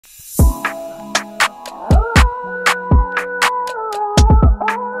What's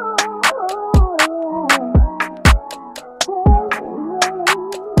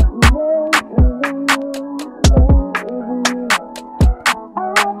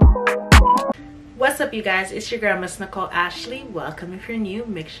up, you guys? It's your girl, Miss Nicole Ashley. Welcome. If you're new,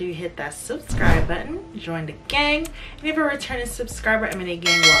 make sure you hit that subscribe button, join the gang, and if you're a returning subscriber, I'm in a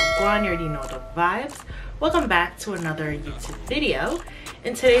gang. Well, on, you already know the vibes. Welcome back to another YouTube video.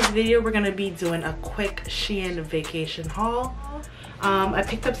 In today's video, we're gonna be doing a quick Shein vacation haul. I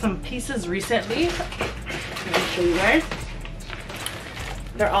picked up some pieces recently. Let me show you guys.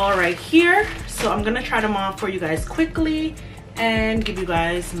 They're all right here, so I'm gonna try them on for you guys quickly and give you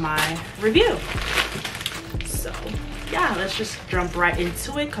guys my review. So yeah, let's just jump right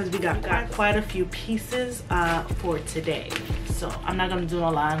into it because we got quite a few pieces for today. So I'm not gonna do a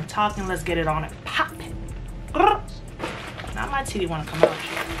lot of talking. Let's get it on and pop it. Not my titty want to come out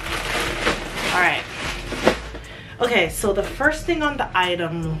here. All right. Okay, so the first thing on the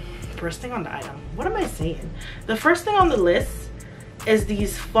item, what am I saying? The first thing on the list is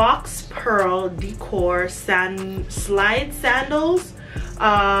these Faux Pearl Decor slide sandals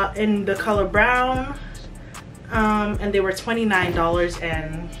in the color brown, and they were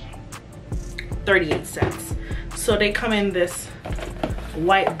 $29.38. so they come in this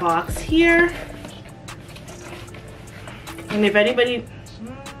white box here, and if anybody,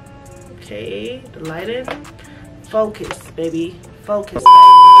 okay, the lighting, focus baby, focus.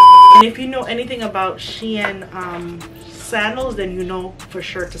 And if you know anything about Shein sandals, then you know for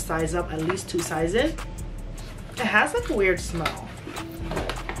sure to size up at least 2 sizes. It has like a weird smell.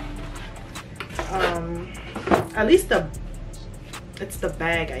 At least it's the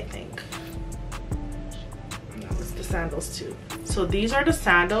bag, I think. No, it's the sandals too. So these are the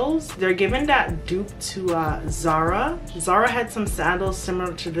sandals. They're giving that dupe to Zara. Zara had some sandals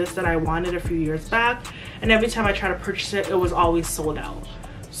similar to this that I wanted a few years back, and every time I tried to purchase it, it was always sold out.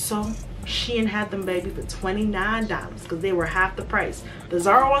 So Shein had them, baby, for $29 because they were half the price. The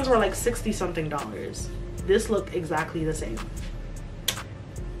Zara ones were like 60 something dollars. This looked exactly the same.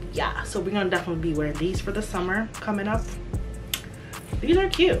 Yeah, so we're gonna definitely be wearing these for the summer coming up. These are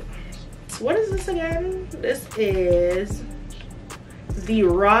cute. So what is this again? This is the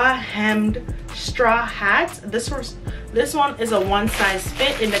raw hemmed straw hat. This one is a one size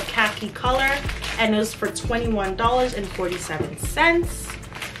fit in the khaki color, and it was for $21.47.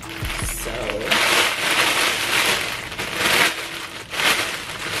 So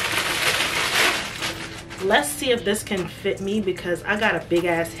let's see if this can fit me because I got a big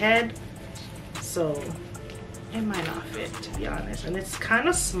ass head, so it might not fit, to be honest. And it's kind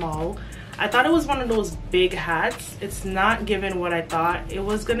of small. I thought it was one of those big hats. It's not giving what I thought it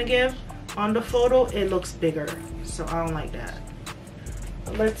was gonna give on the photo. It looks bigger, so I don't like that.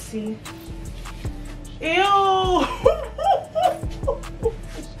 But let's see. Ew.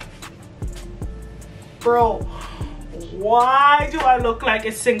 Bro, why do I look like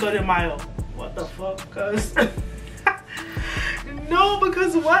a Cinco de Mayo? What the fuck? Cause no,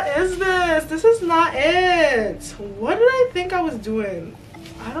 because what is this? This is not it. What did I think I was doing?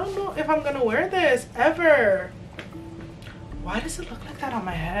 I don't know if I'm gonna wear this ever. Why does it look like that on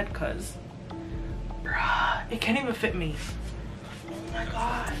my head? Cause bruh, it can't even fit me. Oh my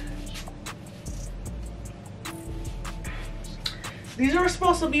god. These are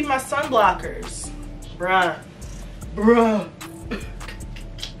supposed to be my sun blockers. Bruh.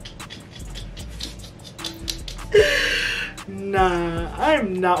 Nah,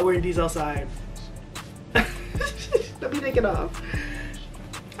 I'm not wearing these outside. Let me take it off.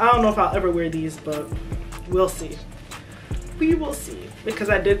 I don't know if I'll ever wear these, but we'll see. We will see, because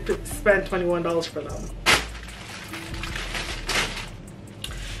I did spend $21 for them.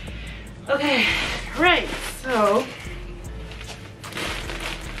 Okay, right, so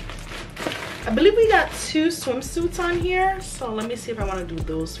I believe we got 2 swimsuits on here, so let me see if I want to do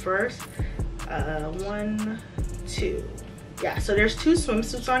those first. 1, 2. Yeah, so there's 2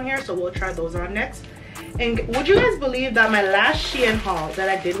 swimsuits on here, so we'll try those on next. And would you guys believe that my last Shein haul that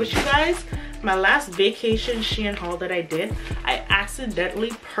I did with you guys, my last vacation Shein haul that I did, I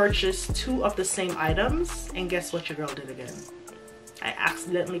accidentally purchased 2 of the same items, and guess what your girl did again? I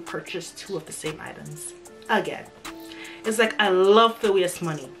accidentally purchased 2 of the same items again. It's like I love to waste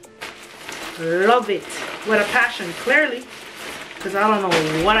money. Love it with a passion, clearly, because I don't know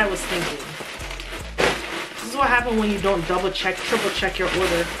what I was thinking. This is what happens when you don't double check, triple check your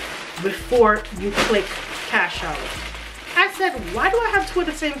order before you click cash out. I said, why do I have 2 of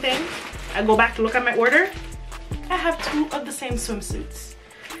the same thing? I go back to look at my order, I have 2 of the same swimsuits.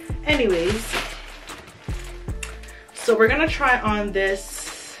 Anyways, so we're gonna try on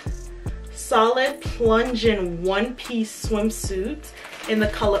this solid plunging one-piece swimsuit in the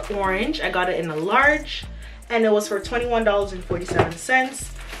color orange. I got it in a large and it was for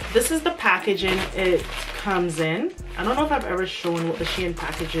 $21.47. This is the packaging it comes in. I don't know if I've ever shown what the Shein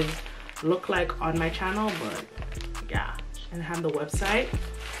packages look like on my channel, but yeah, and have the website.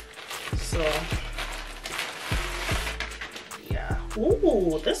 So yeah.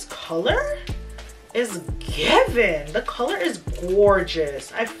 Ooh, this color is given. The color is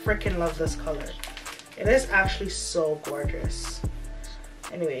gorgeous. I freaking love this color. It is actually so gorgeous.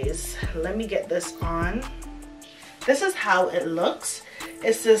 Anyways, let me get this on. This is how it looks.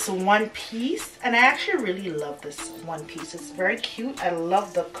 It's this one piece, and I actually really love this one piece. It's very cute. I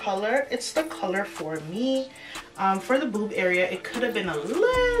love the color. It's the color for me. For the boob area, it could have been a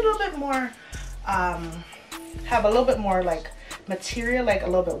little bit more, have a little bit more like material, like a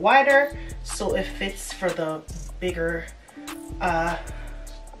little bit wider, so it fits for the bigger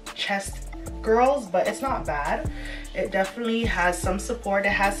chest girls, but it's not bad. It definitely has some support. It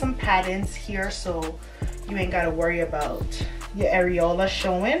has some paddings here, so you ain't gotta worry about your areola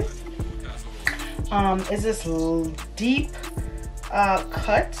showing. Is this deep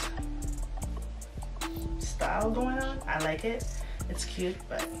cut style going on? I like it. It's cute,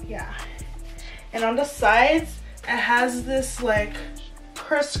 but yeah. And on the sides, it has this like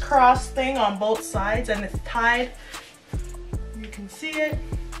crisscross thing on both sides, and it's tied. You can see it.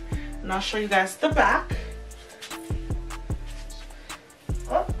 And I'll show you guys the back.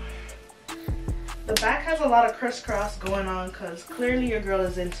 Oh. The back has a lot of crisscross going on because clearly your girl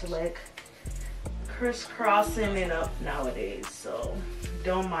is into like crisscrossing it up nowadays, so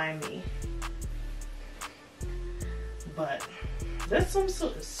don't mind me. But this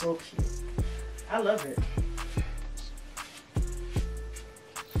swimsuit is so cute. I love it.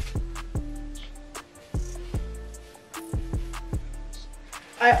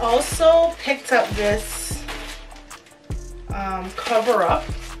 I also picked up this cover up.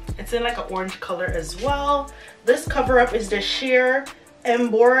 It's in like an orange color as well. This cover up is the sheer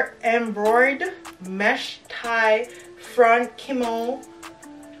embroidered mesh tie front kimono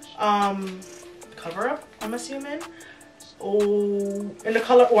cover up, I'm assuming. Oh, in the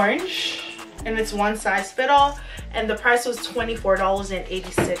color orange, and it's one size fit all, and the price was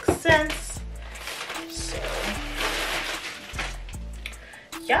 $24.86. So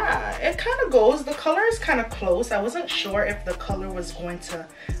yeah, it kind of goes, the color is kind of close. I wasn't sure if the color was going to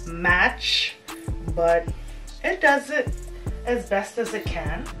match, but it does it as best as it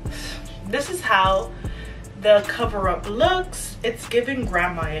can. This is how the cover up looks. It's giving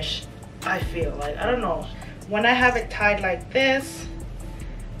grandma-ish, I feel like. I don't know, when I have it tied like this,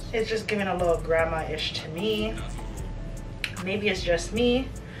 it's just giving a little grandma-ish to me. Maybe it's just me.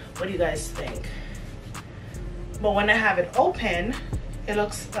 What do you guys think? But when I have it open, it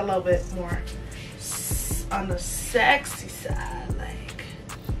looks a little bit more on the sexy side. Like,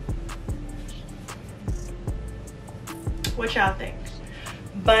 what y'all think?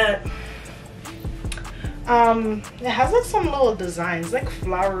 But it has like some little designs, like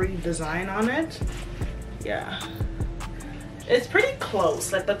flowery design on it. Yeah, it's pretty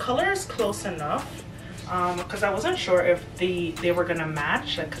close. Like the color is close enough, because I wasn't sure if they were gonna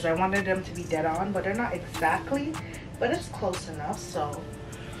match, like, because I wanted them to be dead on, but they're not exactly, but it's close enough. So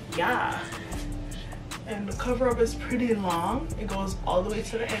yeah, and the cover up is pretty long. It goes all the way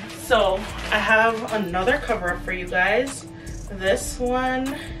to the end. So I have another cover up for you guys. This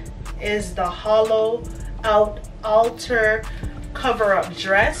one is the hollow out Halter cover up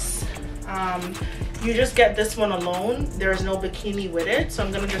dress. You just get this one alone. There's no bikini with it, so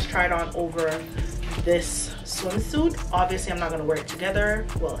I'm gonna just try it on over this swimsuit. Obviously I'm not gonna wear it together.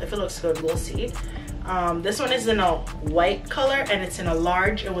 Well, if it looks good, we'll see. This one is in a white color and it's in a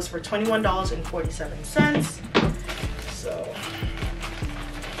large. It was for $21.47. So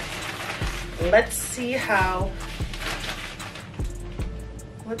let's see how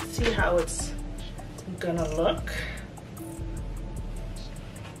it's gonna look.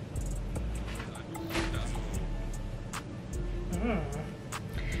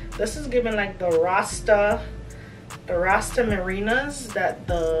 This is giving like the Rasta marinas that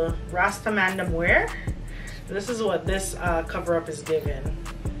the Rasta mandem wear. This is what this cover up is giving,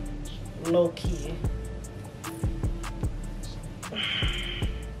 low key.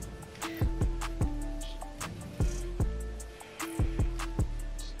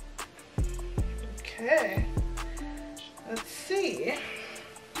 Okay, let's see.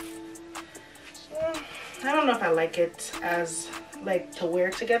 I don't know if I like it as like to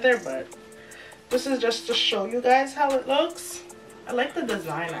wear together, but this is just to show you guys how it looks. I like the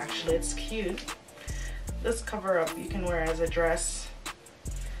design actually, it's cute. This cover up you can wear as a dress,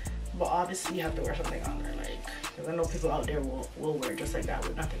 but obviously you have to wear something under, like, because I know people out there will wear just like that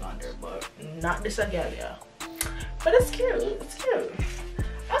with nothing under, but not this again, yeah. But it's cute, it's cute.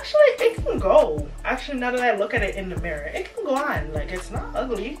 Actually, it can go. Actually, now that I look at it in the mirror, it can go on. Like, it's not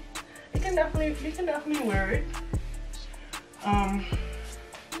ugly. It can definitely, you can definitely wear it.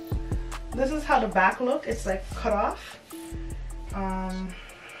 This is how the back look. It's like cut off.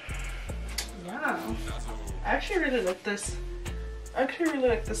 Yeah, I actually really like this. I actually really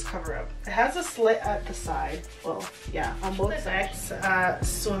like this cover up. It has a slit at the side. Well, yeah, on both sides.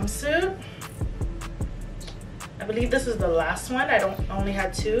 Swimsuit. I believe this is the last one. I only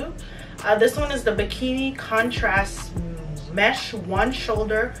had two. This one is the Bikini contrast mesh one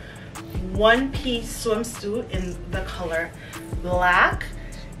shoulder, one piece swimsuit in the color black,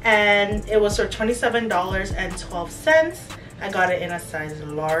 and it was for $27.12. I got it in a size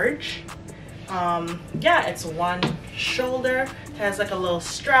large. Yeah, it's one shoulder. It has like a little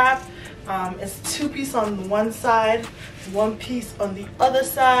strap. It's two piece on one side, one piece on the other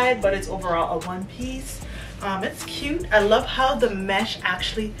side, but it's overall a one piece. It's cute. I love how the mesh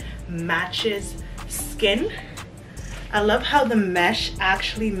actually matches skin. I love how the mesh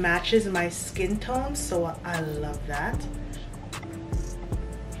actually matches my skin tone, so I love that. I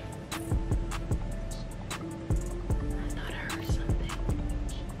thought I heard something.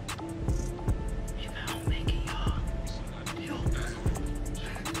 You found making y'all. Yo,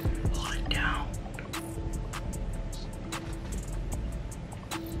 hold it down.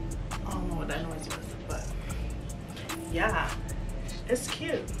 I don't know what that noise was, but yeah, it's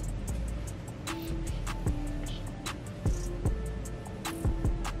cute.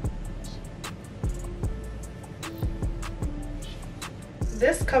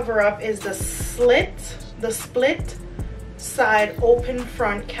 This cover up is the split side open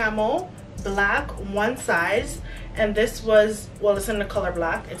front camo black, one size, and this was, well, it's in the color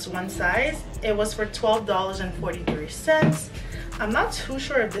black, it's one size. It was for $12.43. I'm not too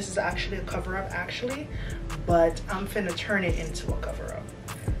sure if this is actually a cover up actually, but I'm finna turn it into a cover up.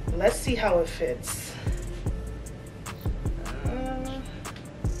 Let's see how it fits. Am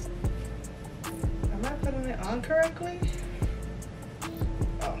I putting it on correctly?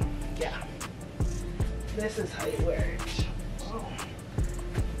 Oh, yeah. This is how you wear it. Oh.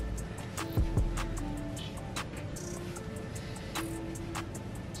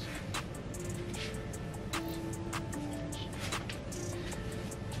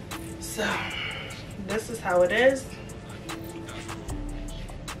 So, this is how it is.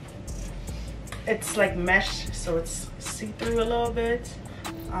 It's like mesh, so it's see-through a little bit.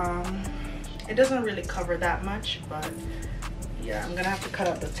 It doesn't really cover that much, but yeah, I'm gonna have to cut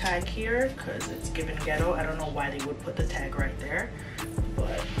out the tag here because it's given ghetto. I don't know why they would put the tag right there,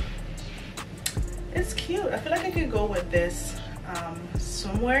 but it's cute. I feel like I could go with this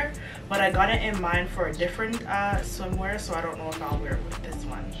swimwear, but I got it in mind for a different swimwear, so I don't know if I'll wear it with this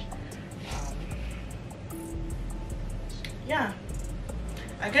one. Yeah,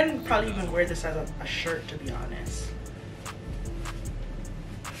 I can probably even wear this as a shirt, to be honest.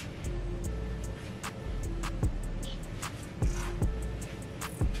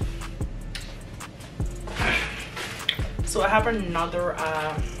 So I have another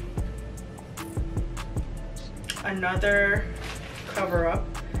cover up.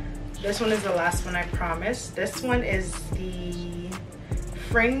 This one is the last one, I promise. This one is the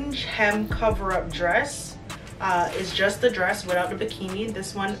Fringe hem cover up dress. It's just the dress without the bikini.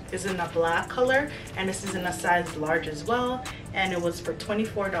 This one is in a black color, and this is in a size large as well, and it was for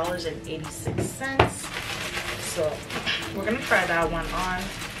 $24.86. So we're gonna try that one on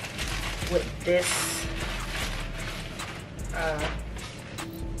with this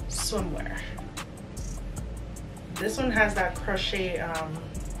swimwear. This one has that crochet,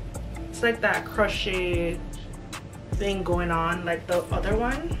 it's like that crochet thing going on like the other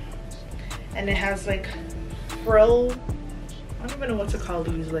one, and it has like frill, I don't even know what to call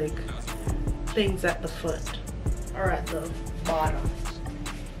these, like things at the foot or at the bottom.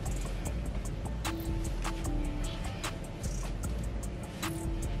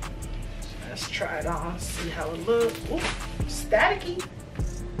 Let's try it on, see how it looks. Ooh, staticky,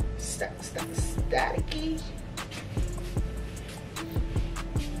 staticky.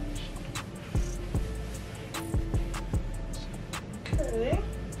 Okay.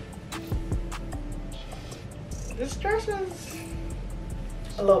 This dress is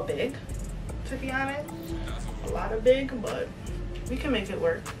a little big, to be honest. A lot of big, but we can make it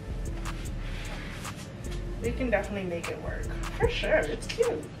work. We can definitely make it work. For sure, it's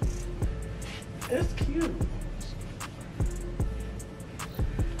cute. It's cute.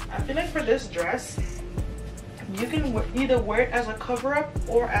 I feel like for this dress, You can either wear it as a cover up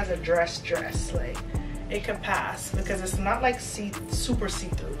or as a dress. Like, it can pass because it's not like super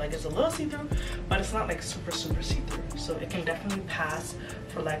see-through. Like, it's a little see-through, but it's not like super see-through. So it can definitely pass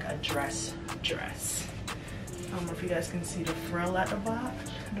for like a dress. I don't know if you guys can see the frill at the bottom,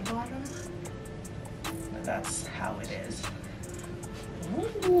 but that's how it is.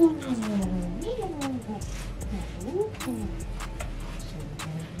 Ooh.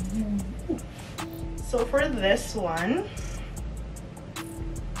 So for this one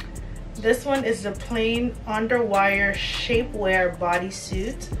is the plain Underwire Shapewear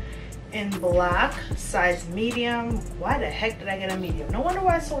bodysuit in black, size medium. Why the heck did I get a medium? No wonder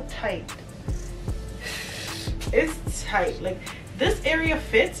why it's so tight. It's tight. Like, this area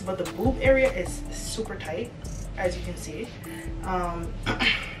fits, but the boob area is super tight, as you can see.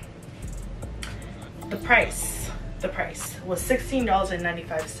 The price was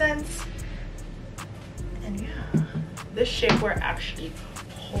 $16.95. And yeah, this shapewear actually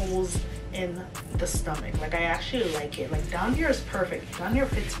pulls in the stomach. Like, I actually like it. Like, down here is perfect. Down here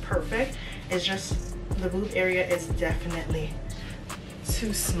fits perfect. It's just the boob area is definitely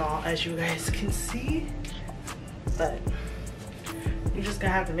too small, as you guys can see. But you're just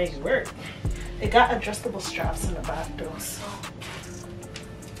gonna have to make it work. It got adjustable straps in the back though, so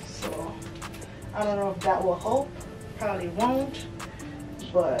I don't know if that will help. Probably won't,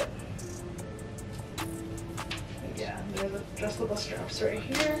 but yeah, there's adjustable straps right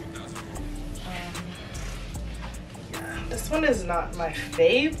here. Yeah, this one is not my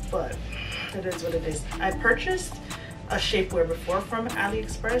fave, but it is what it is. I purchased a shapewear before from from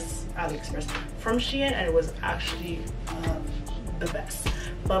Shein, and it was actually the best.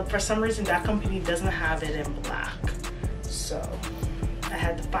 But for some reason, that company doesn't have it in black, so I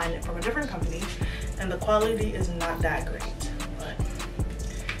had to find it from a different company, and the quality is not that great, but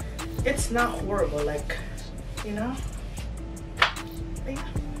it's not horrible, like, you know. But yeah.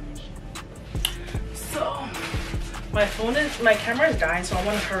 So my camera is dying, so I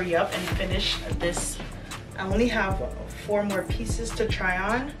want to hurry up and finish this. I only have 4 more pieces to try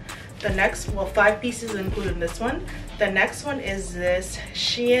on. The next, well, 5 pieces including this one. The next one is this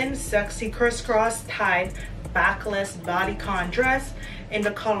Shein sexy crisscross tied backless bodycon dress in the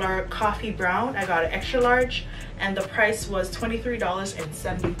color coffee brown. I got an extra large, and the price was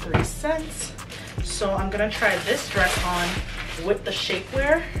 $23.73. So I'm gonna try this dress on with the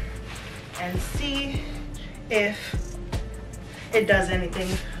shapewear and see if it does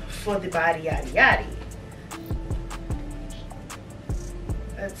anything for the body yaddy yaddy.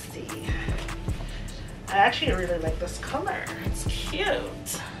 Let's see. I actually really like this color. It's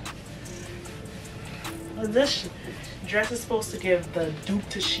cute. This dress is supposed to give the dupe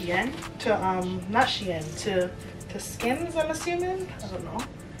to Shein, not Shein, to Skims, I'm assuming. I don't know.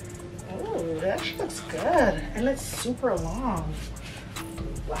 Oh, that actually looks good. And it's super long.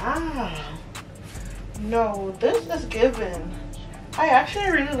 Wow. No, this is given. I actually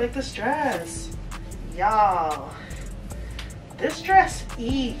really like this dress. Y'all. This dress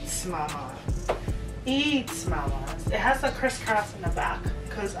eats, mama. Eats, mama. It has the crisscross in the back,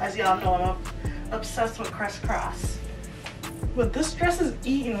 because as y'all know, I'm obsessed with crisscross. But this dress is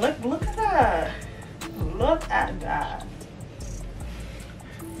eating. Look at that. Look at that.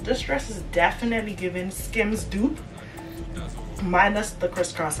 This dress is definitely giving Skims dupe, minus the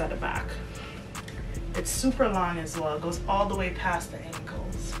crisscross at the back. It's super long as well. It goes all the way past the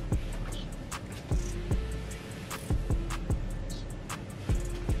ankles.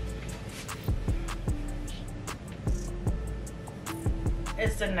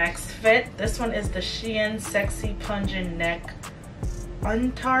 Is the next fit. This one is the Shein sexy plunging neck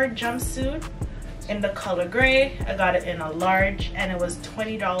untarred jumpsuit in the color gray. I got it in a large, and it was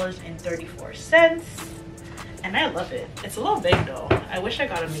 $20.34, and I love it. It's a little big though. I wish I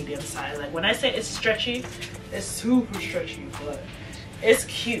got a medium size. Like, when I say it's stretchy, it's super stretchy, but it's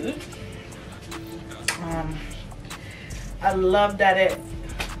cute. I love that it,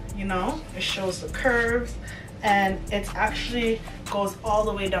 you know, it shows the curves, and it actually goes all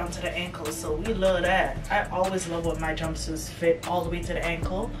the way down to the ankle, so we love that. I always love when my jumpsuits fit all the way to the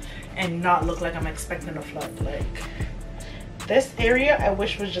ankle and not look like I'm expecting a flood. Like, this area I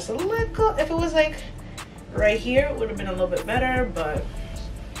wish was just a little, if it was like right here, it would have been a little bit better, but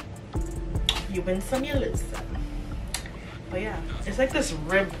you win some, you lose some. But yeah, it's like this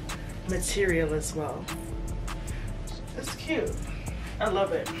rib material as well. It's cute. I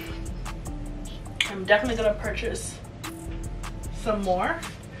love it. I'm definitely gonna purchase some more.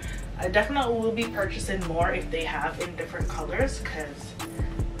 I definitely will be purchasing more if they have in different colors, because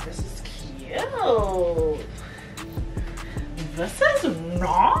this is cute. This is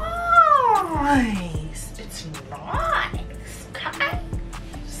nice. It's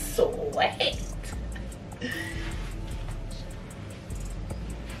wait.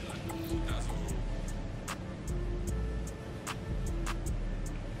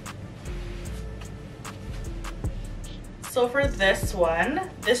 So for this one,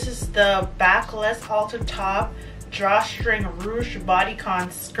 this is the backless halter top drawstring ruche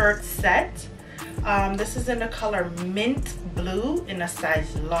bodycon skirt set. This is in the color mint blue in a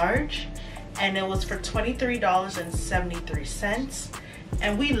size large, and it was for $23.73.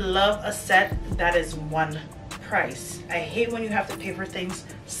 And we love a set that is one price. I hate when you have to pay for things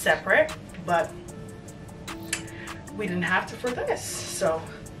separate, but we didn't have to for this, so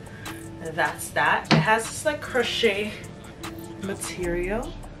that's that. It has this like crochet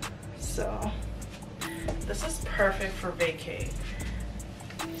material, so this is perfect for vacay.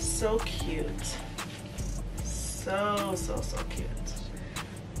 So cute, so cute.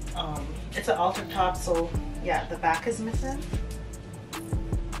 It's an halter top, so yeah, the back is missing.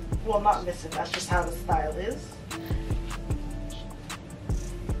 Well, not missing, that's just how the style is.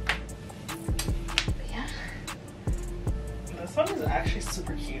 But yeah, this one is actually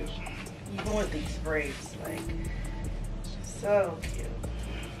super cute, even with these braids, like so cute.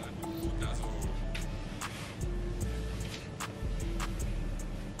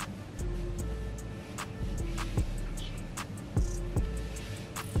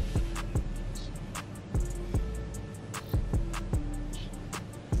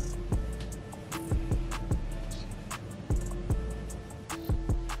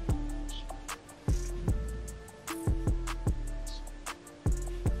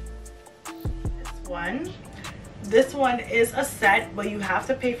 This one is a set, but you have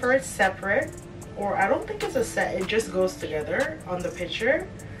to pay for it separate, or I don't think it's a set, it just goes together on the picture.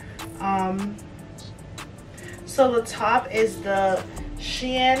 So the top is the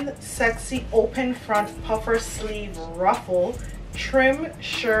Shein sexy open front puffer sleeve ruffle trim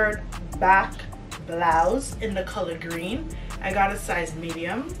shirt back blouse in the color green. I got a size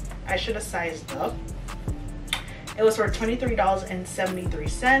medium. I should have sized up. It was for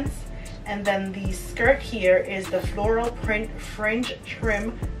 $23.73. And then the skirt here is the floral print fringe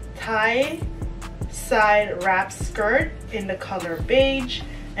trim tie side wrap skirt in the color beige,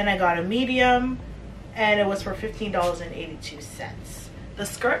 and I got a medium, and it was for $15.82. The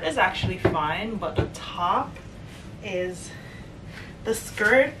skirt is actually fine, but the top is, the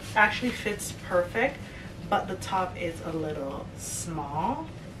skirt actually fits perfect, but the top is a little small.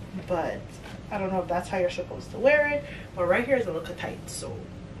 But I don't know if that's how you're supposed to wear it, but right here is a little tight, so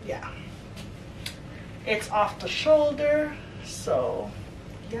yeah. It's off the shoulder, so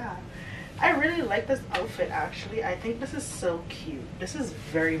yeah. I really like this outfit actually. I think this is so cute. This is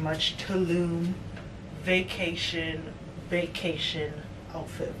very much Tulum vacation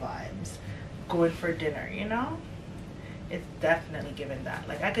outfit vibes. Going for dinner, you know? It's definitely giving that.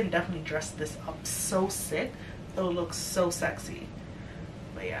 Like, I can definitely dress this up so sick. It'll look so sexy.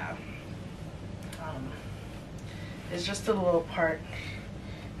 But yeah. It's just a little part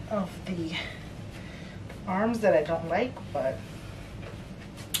of the arms that I don't like, but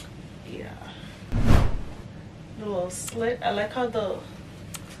yeah. The little slit. I like how this is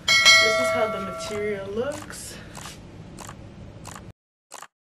how the material looks.